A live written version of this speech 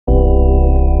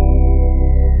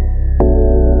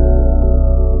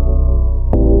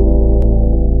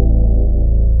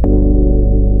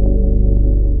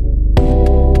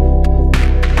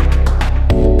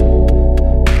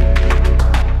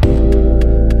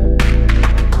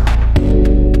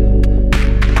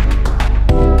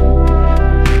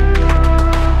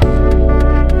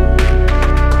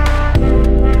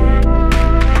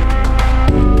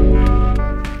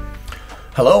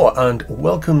and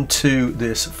welcome to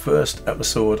this first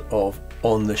episode of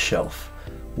On the Shelf.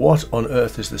 What on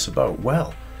earth is this about?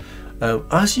 Well,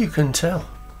 as you can tell,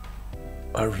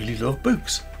 I really love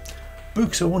books.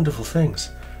 Books are wonderful things.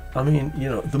 I mean, you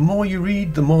know, the more you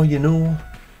read, the more you know.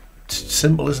 It's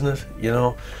simple, isn't it? You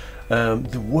know,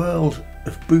 the world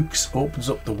of books opens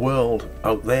up the world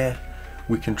out there.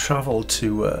 We can travel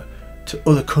to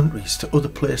other countries, to other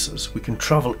places. We can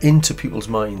travel into people's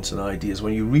minds and ideas.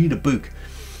 When you read a book,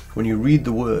 when you read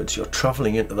the words, you're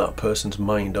traveling into that person's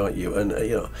mind, aren't you? And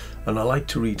you know, and I like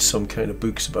to read some kind of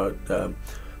books about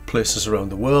places around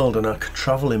the world, and I can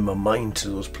travel in my mind to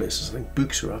those places. I think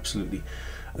books are absolutely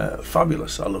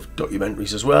fabulous. I love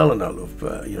documentaries as well, and I love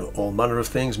you know, all manner of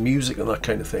things, music and that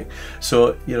kind of thing.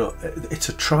 So you know, it's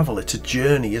a travel, it's a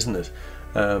journey, isn't it?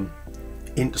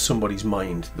 Into somebody's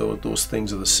mind. Those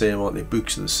things are the same, aren't they?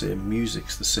 Books are the same,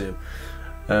 music's the same.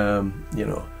 You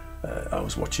know, I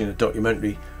was watching a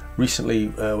documentary recently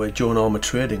where Joan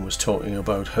Armatrading was talking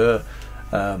about her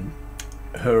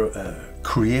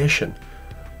creation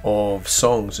of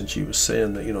songs, and she was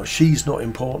saying that, you know, she's not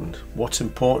important. What's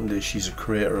important is she's a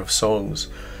creator of songs,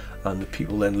 and the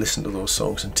people then listen to those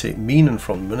songs and take meaning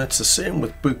from them. And it's the same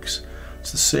with books.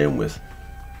 It's the same with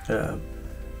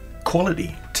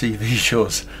quality TV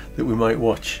shows that we might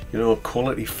watch, you know,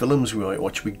 quality films we might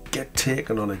watch. We get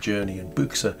taken on a journey, and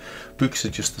books are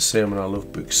just the same, and I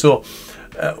love books. So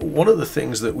one of the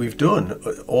things that we've done,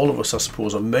 all of us I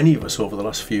suppose, or many of us over the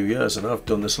last few years, and I've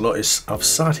done this a lot, is I've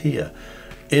sat here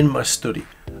in my study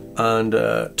and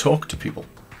talked to people.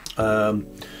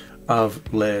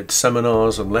 I've led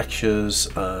seminars and lectures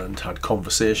and had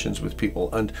conversations with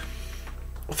people, and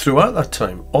throughout that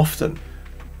time often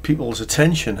people's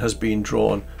attention has been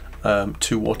drawn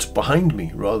to what's behind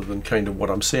me rather than kind of what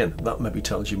I'm saying. That maybe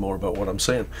tells you more about what I'm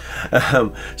saying.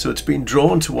 So it's been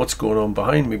drawn to what's going on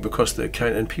behind me, because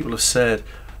and people have said,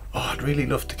 oh, I'd really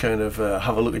love to kind of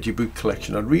have a look at your book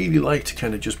collection. I'd really like to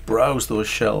kind of just browse those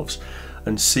shelves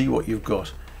and see what you've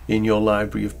got in your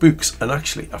library of books. And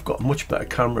actually I've got a much better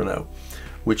camera now,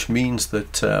 which means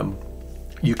that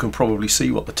you can probably see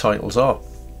what the titles are.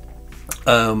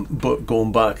 But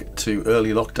going back to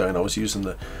early lockdown, I was using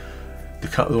the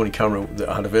only camera that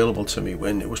I had available to me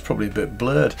when it was probably a bit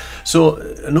blurred. So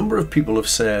a number of people have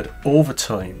said over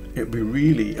time it would be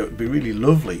really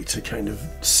lovely to kind of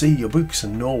see your books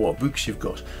and know what books you've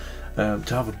got, to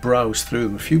have a browse through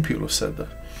them. A few people have said that,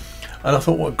 and I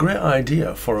thought, what a great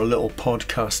idea for a little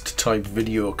podcast type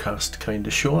video cast kind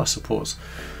of show, I suppose.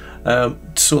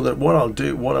 So that what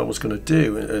I was going to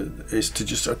do is to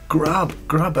just grab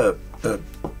a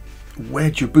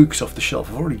wedge of books off the shelf.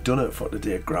 I've already done it for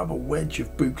today. Grab a wedge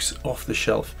of books off the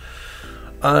shelf,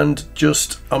 and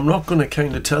just, I'm not going to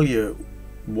kind of tell you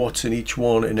what's in each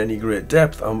one in any great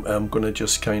depth. I'm going to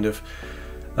just kind of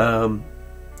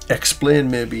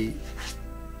explain maybe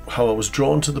how I was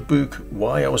drawn to the book,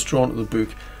 why I was drawn to the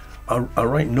book. I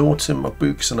write notes in my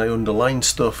books and I underline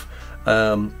stuff,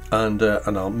 and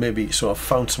I'll maybe, so I've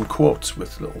found some quotes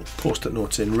with little post-it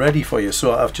notes in ready for you.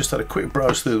 So I've just had a quick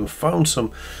browse through and found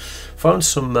some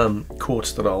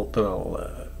quotes that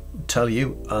I'll tell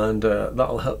you, and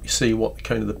that'll help you see what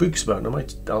kind of the book's about.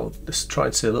 And I'll just try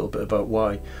and say a little bit about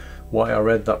why I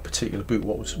read that particular book,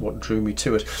 what drew me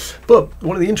to it. But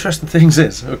one of the interesting things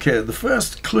is, okay, the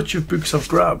first clutch of books I've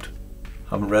grabbed,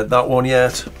 haven't read that one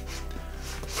yet.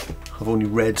 I've only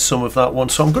read some of that one,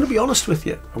 so I'm going to be honest with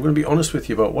you. I'm going to be honest with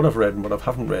you about what I've read and what I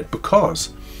haven't read,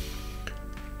 because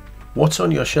what's on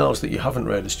your shelves that you haven't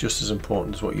read is just as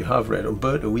important as what you have read.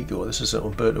 Umberto Eco, this is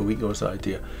Umberto Eco's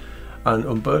idea, and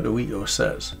Umberto Eco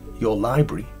says your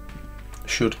library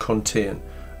should contain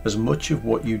as much of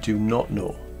what you do not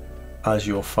know as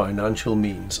your financial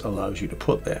means allows you to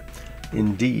put there.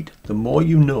 Indeed, the more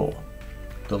you know,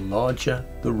 the larger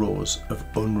the rows of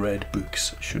unread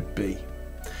books should be.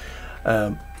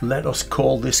 Let us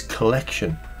call this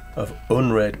collection of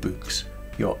unread books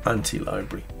your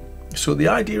anti-library. So the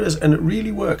idea is, and it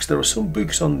really works, there are some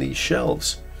books on these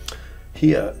shelves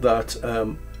here that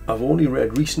I've only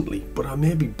read recently, but I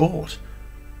maybe bought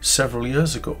several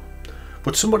years ago.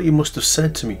 But somebody must have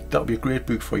said to me, that would be a great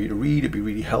book for you to read, it'd be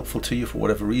really helpful to you for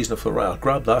whatever reason. I thought, right, I'll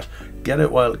grab that, get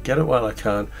it while I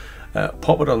can,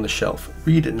 pop it on the shelf,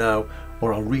 read it now,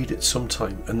 or I'll read it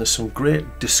sometime. And there's some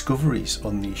great discoveries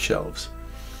on these shelves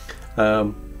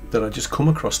that I just come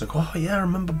across and I go, oh yeah, I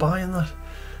remember buying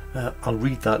that. I'll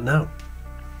read that now.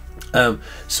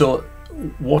 So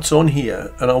what's on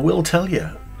here, and I will tell you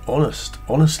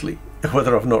honestly,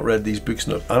 whether I've not read these books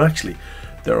or not. And actually,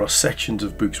 there are sections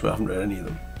of books where I haven't read any of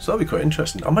them. So that'll be quite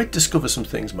interesting. I might discover some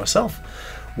things myself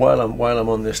while I'm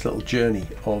on this little journey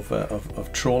of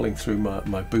trawling through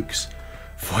my books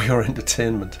for your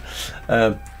entertainment,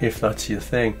 if that's your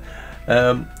thing.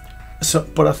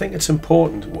 But I think it's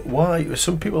important. Why?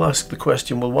 Some people ask the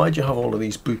question, well, why do you have all of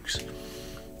these books?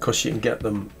 Because you can get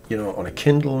them, you know, on a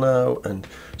Kindle now, and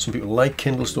some people like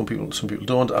Kindles, some people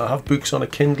don't. I have books on a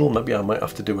Kindle. Maybe I might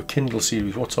have to do a Kindle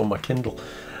series. What's on my Kindle?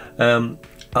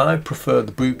 I prefer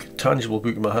the book, tangible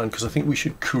book in my hand, because I think we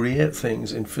should create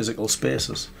things in physical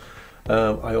spaces.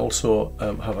 I also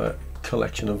have a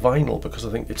collection of vinyl, because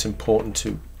I think it's important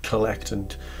to collect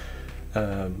and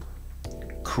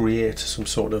create some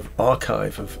sort of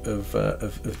archive of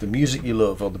the music you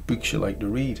love or the books you like to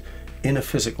read in a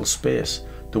physical space.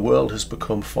 The world has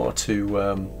become far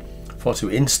too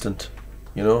instant,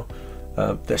 you know.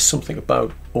 There's something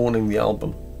about owning the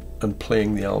album and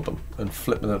playing the album and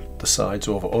flipping the sides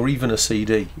over, or even a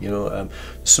CD, you know.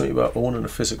 There's something about owning a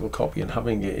physical copy and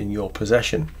having it in your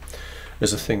possession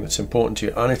is a thing that's important to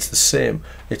you. And it's the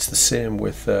same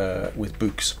with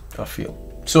books, I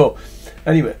feel. So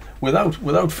anyway,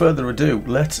 without further ado,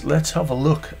 let's have a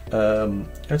look.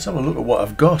 Let's have a look at what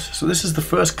I've got. So this is the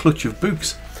first clutch of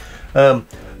books.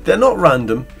 They're not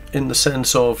random in the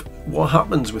sense of what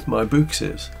happens with my books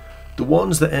is the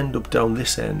ones that end up down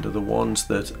this end are the ones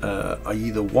that I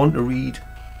either want to read,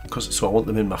 so I want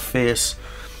them in my face,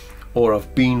 or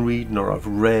I've been reading, or I've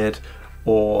read,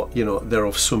 or, you know, they're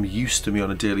of some use to me on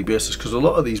a daily basis. Because a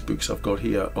lot of these books I've got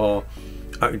here are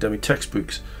academic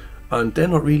textbooks, and they're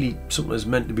not really something that's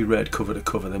meant to be read cover to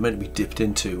cover. They're meant to be dipped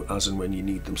into as and when you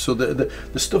need them. So the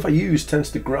stuff I use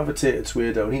tends to gravitate its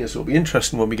way down here. So it'll be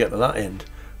interesting when we get to that end,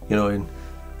 you know, in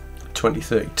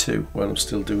 2032, while I'm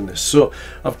still doing this. So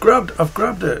I've grabbed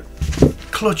a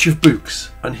clutch of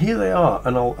books, and here they are.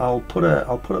 And I'll put it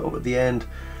up at the end,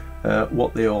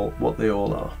 what they all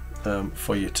are,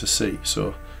 for you to see.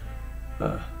 So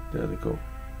there they go.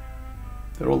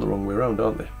 They're all the wrong way around,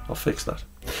 aren't they? I'll fix that.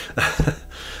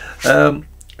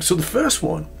 So the first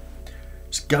one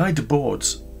is Guy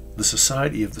Debord's The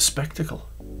Society of the Spectacle.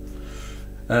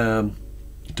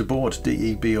 Debord,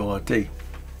 D-E-B-O-R-D.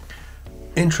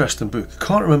 Interesting book.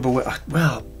 Can't remember where.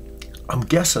 Well, I'm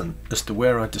guessing as to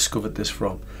where I discovered this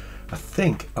from. I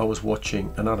think I was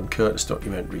watching an Adam Curtis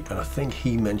documentary, and I think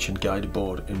he mentioned Guy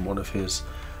Debord in one of his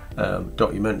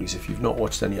documentaries. If you've not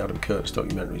watched any Adam Curtis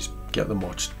documentaries, get them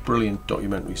watched. Brilliant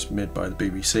documentaries made by the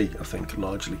BBC, I think,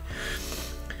 largely.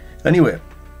 Anyway,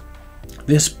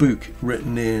 this book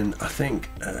written in, I think,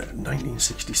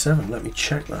 1967. Let me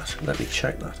check that.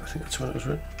 I think that's when it was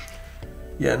written.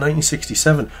 Yeah,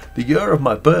 1967, the year of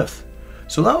my birth.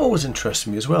 So that always interests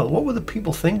me as well. What were the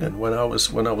people thinking when I was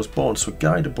born? So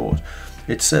Guy Debord,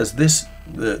 it says this,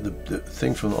 the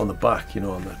thing from on the back, you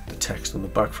know, on the text on the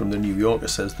back from the New Yorker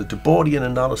says, the Debordian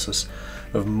analysis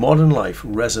of modern life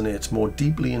resonates more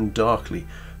deeply and darkly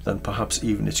than perhaps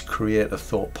even its creator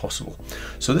thought possible.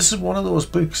 So this is one of those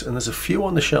books, and there's a few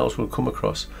on the shelves we'll come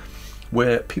across,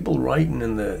 where people writing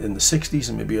in the 60s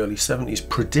and maybe early 70s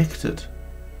predicted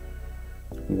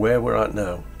where we're at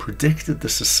now, predicted the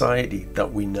society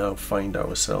that we now find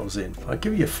ourselves in. I'll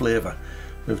give you a flavour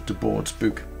of Debord's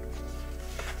book.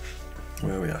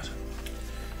 Where are we at?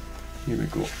 Here we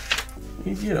go.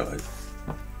 You know,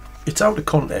 it's out of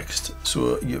context,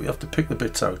 so you have to pick the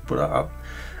bits out. But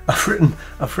I've written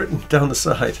down the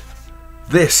side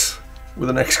this with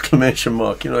an exclamation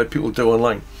mark. You know, like people do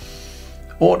online.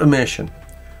 Automation,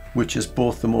 which is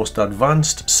both the most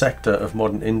advanced sector of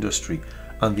modern industry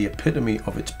and the epitome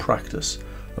of its practice,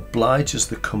 obliges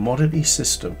the commodity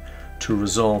system to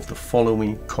resolve the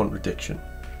following contradiction.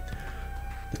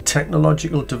 The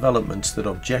technological developments that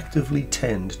objectively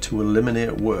tend to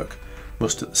eliminate work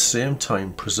must at the same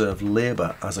time preserve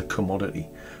labour as a commodity,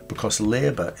 because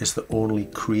labour is the only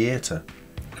creator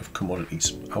of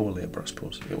commodities. Our labour, I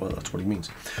suppose. Well, that's what he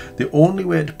means. The only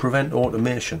way to prevent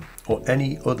automation, or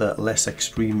any other less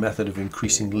extreme method of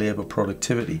increasing labour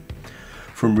productivity,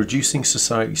 from reducing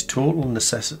society's total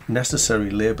necessary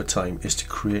labour time is to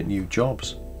create new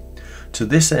jobs. To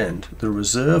this end, the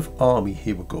reserve army,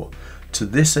 here we go, to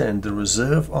this end the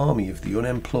reserve army of the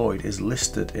unemployed is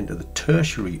listed into the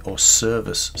tertiary or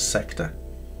service sector,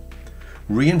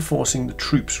 reinforcing the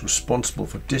troops responsible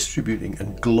for distributing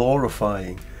and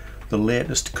glorifying the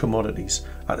latest commodities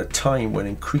at a time when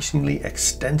increasingly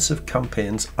extensive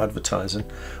campaigns advertising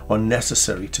are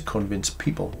necessary to convince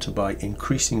people to buy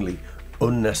increasingly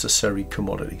unnecessary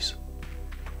commodities.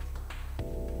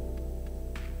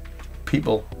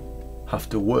 People have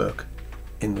to work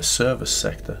in the service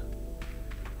sector.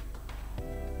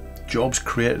 Jobs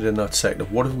created in that sector.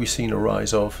 What have we seen a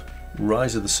rise of?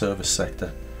 Rise of the service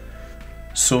sector.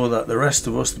 so that the rest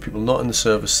of us, the people not in the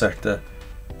service sector,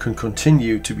 can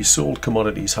continue to be sold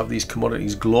commodities, have these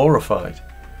commodities glorified,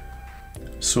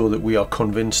 so that we are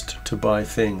convinced to buy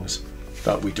things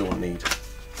that we don't need.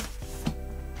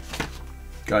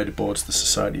 Guy Debord's The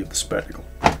Society of the Spectacle.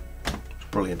 It's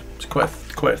brilliant. It's quite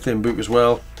a thin book as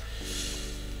well.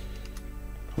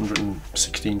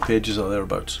 116 pages or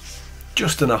thereabouts.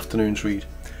 Just an afternoon's read.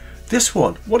 This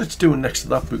one, what it's doing next to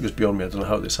that book is beyond me. I don't know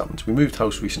how this happens. We moved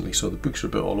house recently, so the books are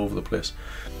a bit all over the place.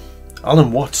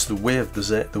 Alan Watts, The Way of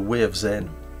Zen.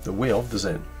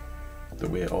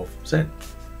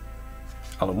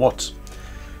 Alan Watts,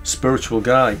 spiritual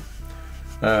guy.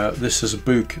 This is a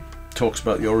book, talks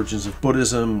about the origins of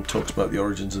Buddhism, talks about the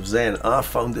origins of Zen. I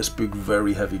found this book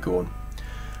very heavy going.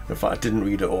 In fact, I didn't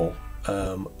read it all.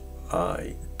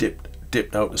 I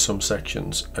dipped out to some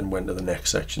sections and went to the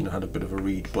next section and had a bit of a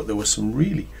read, but there was some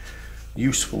really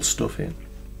useful stuff in.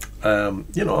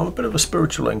 You know, I'm a bit of a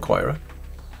spiritual inquirer,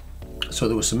 so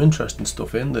there was some interesting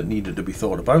stuff in that needed to be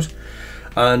thought about.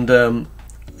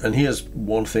 And here's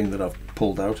one thing that I've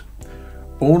pulled out.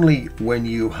 Only when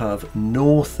you have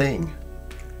no thing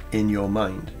in your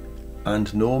mind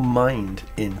and no mind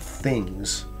in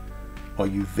things are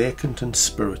you vacant and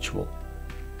spiritual,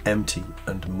 empty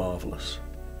and marvellous.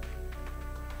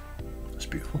 That's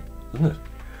beautiful, isn't it?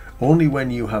 Only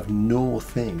when you have no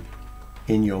thing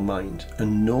in your mind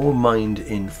and no mind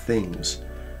in things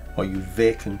are you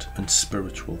vacant and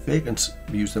spiritual. Vacant's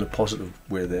used in a positive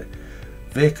way there.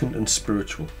 Vacant and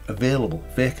spiritual. Available.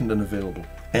 Vacant and available.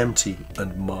 Empty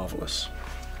and marvellous.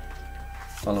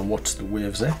 Alan Watts, The Way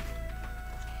of Zen.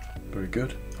 Very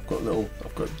good.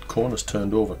 I've got corners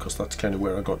turned over because that's kind of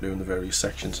where I got to in the various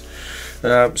sections.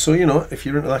 So, you know, if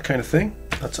you're into that kind of thing,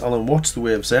 that's Alan Watts, The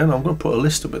Way of Zen. I'm going to put a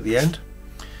list up at the end.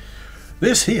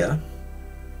 This here,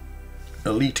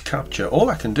 Elite Capture, all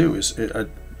I can do is,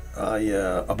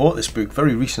 I bought this book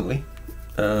very recently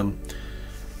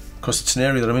because it's an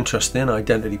area that I'm interested in,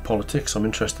 identity politics. I'm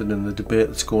interested in the debate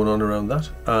that's going on around that,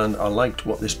 and I liked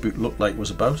what this book looked like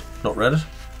was about. Not read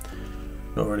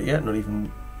it yet, not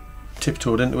even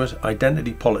tiptoed into it.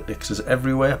 Identity politics is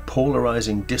everywhere,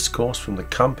 polarising discourse from the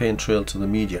campaign trail to the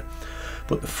media,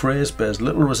 but the phrase bears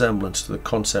little resemblance to the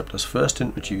concept as first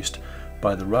introduced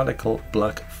by the radical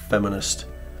black feminist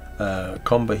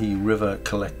Combahee River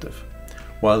Collective.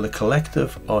 While the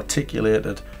collective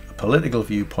articulated a political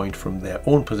viewpoint from their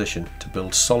own position to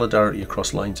build solidarity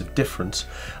across lines of difference,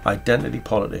 identity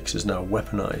politics is now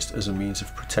weaponised as a means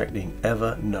of protecting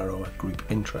ever narrower group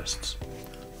interests.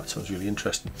 That sounds really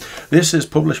interesting. This is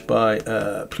published by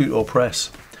Pluto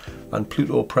Press, and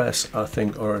Pluto Press, I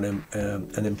think, are an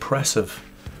impressive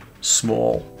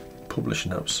small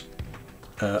publishing house.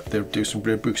 They do some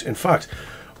great books. In fact,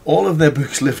 all of their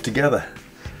books live together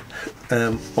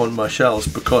on my shelves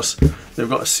because they've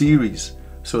got a series,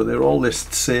 so they're all this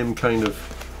same kind of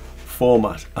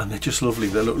format, and they're just lovely.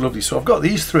 They look lovely. So I've got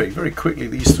these three very quickly.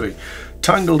 These three: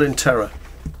 Tangled in Terror,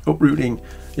 Uprooting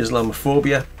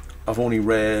Islamophobia. I've only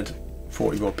read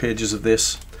 40 odd pages of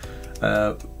this.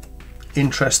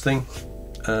 Interesting.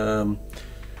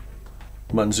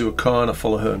 Manzoor-Khan, I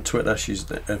follow her on Twitter. She's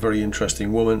a very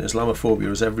interesting woman.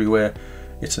 Islamophobia is everywhere.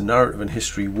 It's a narrative and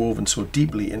history woven so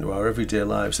deeply into our everyday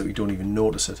lives that we don't even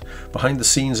notice it. Behind the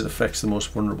scenes, it affects the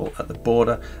most vulnerable at the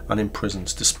border and in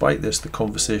prisons. Despite this, the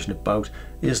conversation about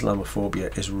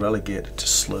Islamophobia is relegated to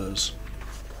slurs.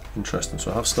 Interesting.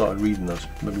 So I have started reading that.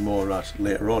 Maybe more of that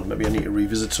later on. Maybe I need to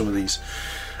revisit some of these.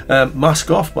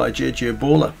 Mask Off by J.J.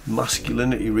 Bola.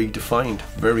 Masculinity Redefined.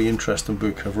 Very interesting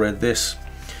book. I've read this.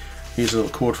 Here's a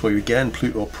little quote for you again.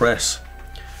 Pluto Press.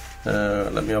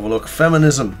 Let me have a look.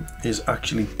 Feminism is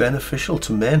actually beneficial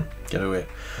to men. Get away.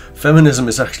 Feminism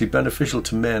is actually beneficial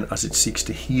to men as it seeks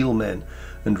to heal men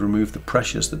and remove the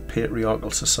pressures that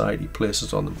patriarchal society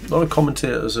places on them. A lot of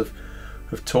commentators have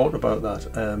talked about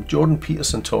that. Jordan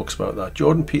Peterson talks about that.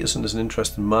 Jordan Peterson is an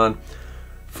interesting man.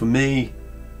 For me,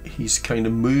 he's kind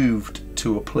of moved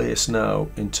to a place now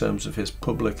in terms of his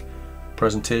public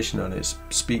presentation and his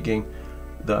speaking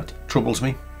that troubles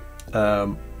me.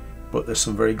 But there's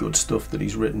some very good stuff that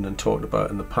he's written and talked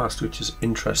about in the past, which is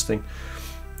interesting.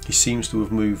 He seems to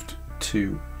have moved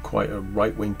to quite a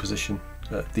right-wing position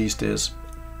these days.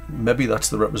 Maybe that's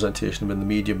the representation of him in the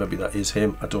media, maybe that is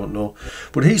him, I don't know.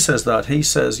 But he says that. He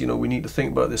says, you know, we need to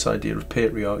think about this idea of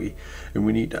patriarchy, and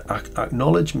we need to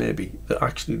acknowledge maybe that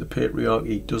actually the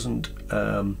patriarchy doesn't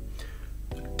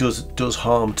does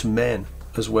harm to men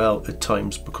as well at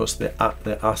times, because they're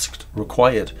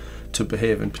required to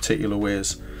behave in particular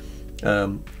ways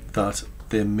that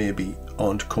they maybe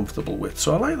aren't comfortable with.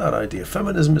 So I like that idea.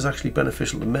 Feminism is actually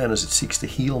beneficial to men as it seeks to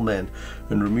heal men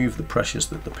and remove the pressures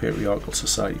that the patriarchal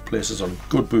society places on them.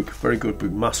 Good book, very good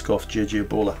book. Mask Off, J.J.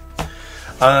 Bola.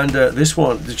 And this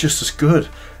one is just as good.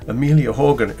 Amelia,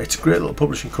 Horgan. It's a great little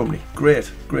publishing company. Great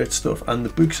stuff. And the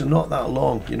books are not that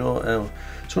long, you know.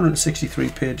 It's 163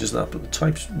 pages that, but the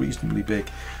type's reasonably big,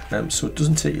 so it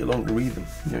doesn't take you long to read them.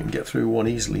 You know, you can get through one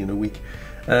easily in a week.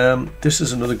 This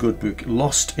is another good book,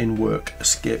 Lost in Work,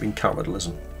 Escaping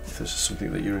Capitalism, if this is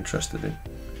something that you're interested in.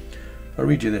 I'll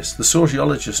read you this. The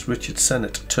sociologist Richard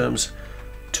Sennett terms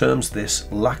this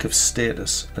lack of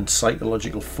status and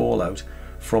psychological fallout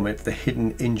from it the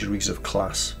hidden injuries of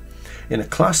class. In a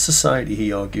class society,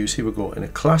 he argues, here we go, in a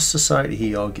class society,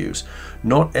 he argues,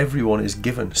 not everyone is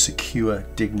given secure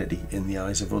dignity in the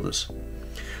eyes of others.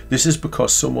 This is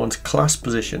because someone's class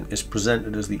position is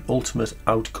presented as the ultimate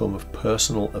outcome of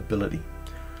personal ability.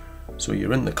 So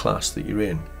you're in the class that you're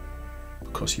in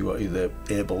because you are either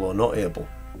able or not able.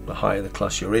 The higher the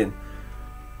class you're in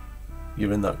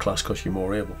that class because you're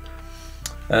more able.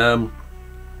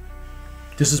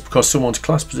 This is because someone's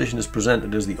class position is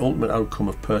presented as the ultimate outcome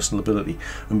of personal ability,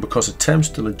 and because attempts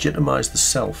to legitimize the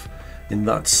self in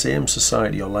that same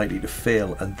society are likely to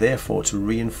fail, and therefore to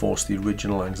reinforce the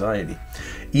original anxiety.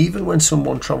 Even when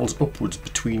someone travels upwards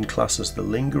between classes, the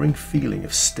lingering feeling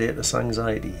of status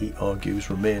anxiety, he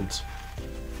argues, remains.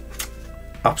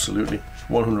 Absolutely,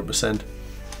 100%.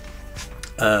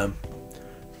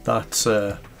 That's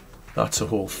a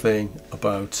whole thing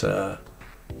about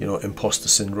you know, imposter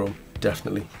syndrome.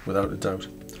 Definitely, without a doubt.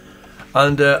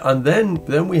 And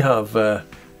then we have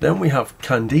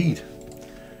Candide.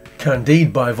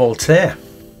 Candide by Voltaire.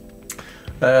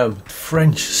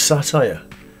 French satire,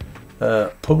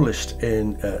 published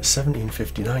in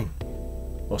 1759,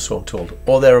 or so I'm told,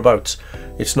 or thereabouts.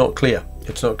 It's not clear.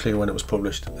 It's not clear when it was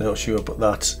published. They're not sure, but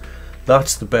that's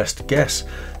the best guess.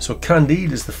 So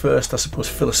Candide is the first, I suppose,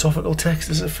 philosophical text.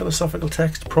 Is it a philosophical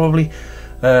text? Probably.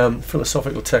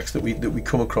 Philosophical text that we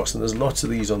come across, and there's lots of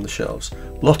these on the shelves,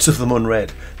 lots of them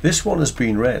unread. This one has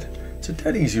been read. It's a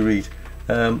dead easy read,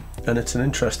 and it's an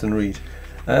interesting read.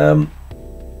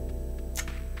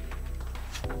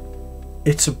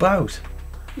 It's about,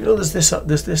 you know, there's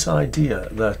this idea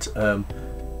that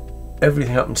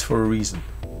everything happens for a reason.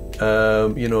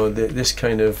 You know, this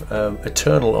kind of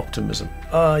eternal optimism.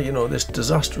 You know, this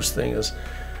disastrous thing has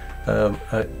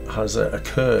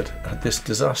occurred. This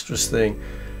disastrous thing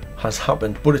has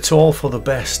happened, but it's all for the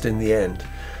best in the end.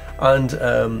 And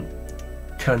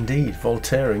Candide,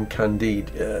 Voltaire in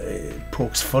Candide,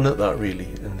 pokes fun at that really,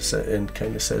 and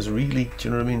kind of says, really, do you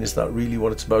know what I mean? Is that really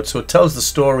what it's about? So it tells the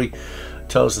story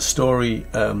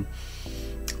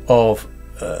of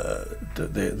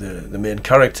the main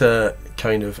character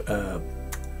kind of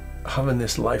having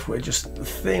this life where just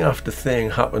thing after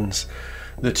thing happens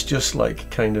that's just like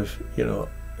kind of, you know,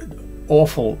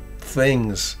 awful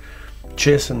things,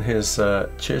 chasing his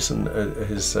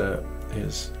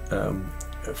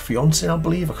fiance, I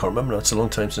believe. I can't remember now, it's a long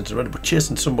time since I read it, but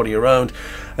chasing somebody around,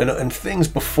 and things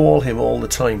befall him all the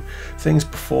time. Things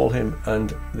befall him,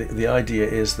 and the idea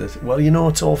is that, well, you know,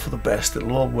 it's all for the best.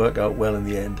 It'll all work out well in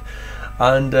the end.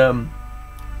 And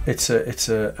it's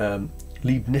a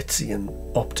Leibnizian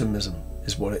optimism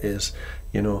is what it is,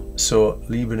 you know. So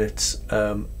Leibniz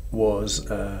was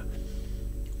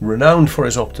renowned for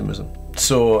his optimism.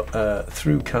 So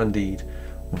through Candide,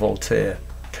 Voltaire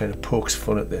kind of pokes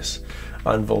fun at this,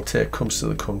 and Voltaire comes to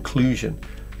the conclusion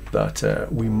that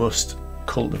we must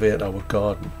cultivate our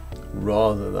garden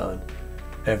rather than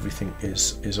everything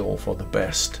is all for the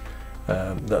best.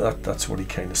 That's what he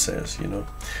kind of says, you know.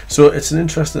 So it's an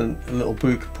interesting little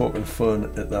book poking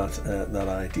fun at that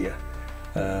idea,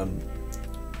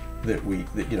 that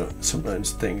you know,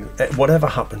 sometimes things, whatever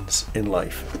happens in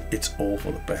life, it's all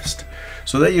for the best.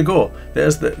 So there you go.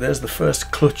 There's the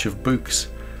first clutch of books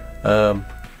on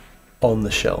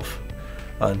the shelf,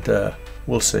 and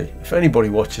we'll see. If anybody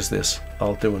watches this,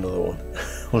 I'll do another one.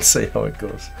 We'll see how it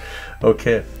goes.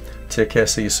 Okay, take care.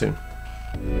 See you soon.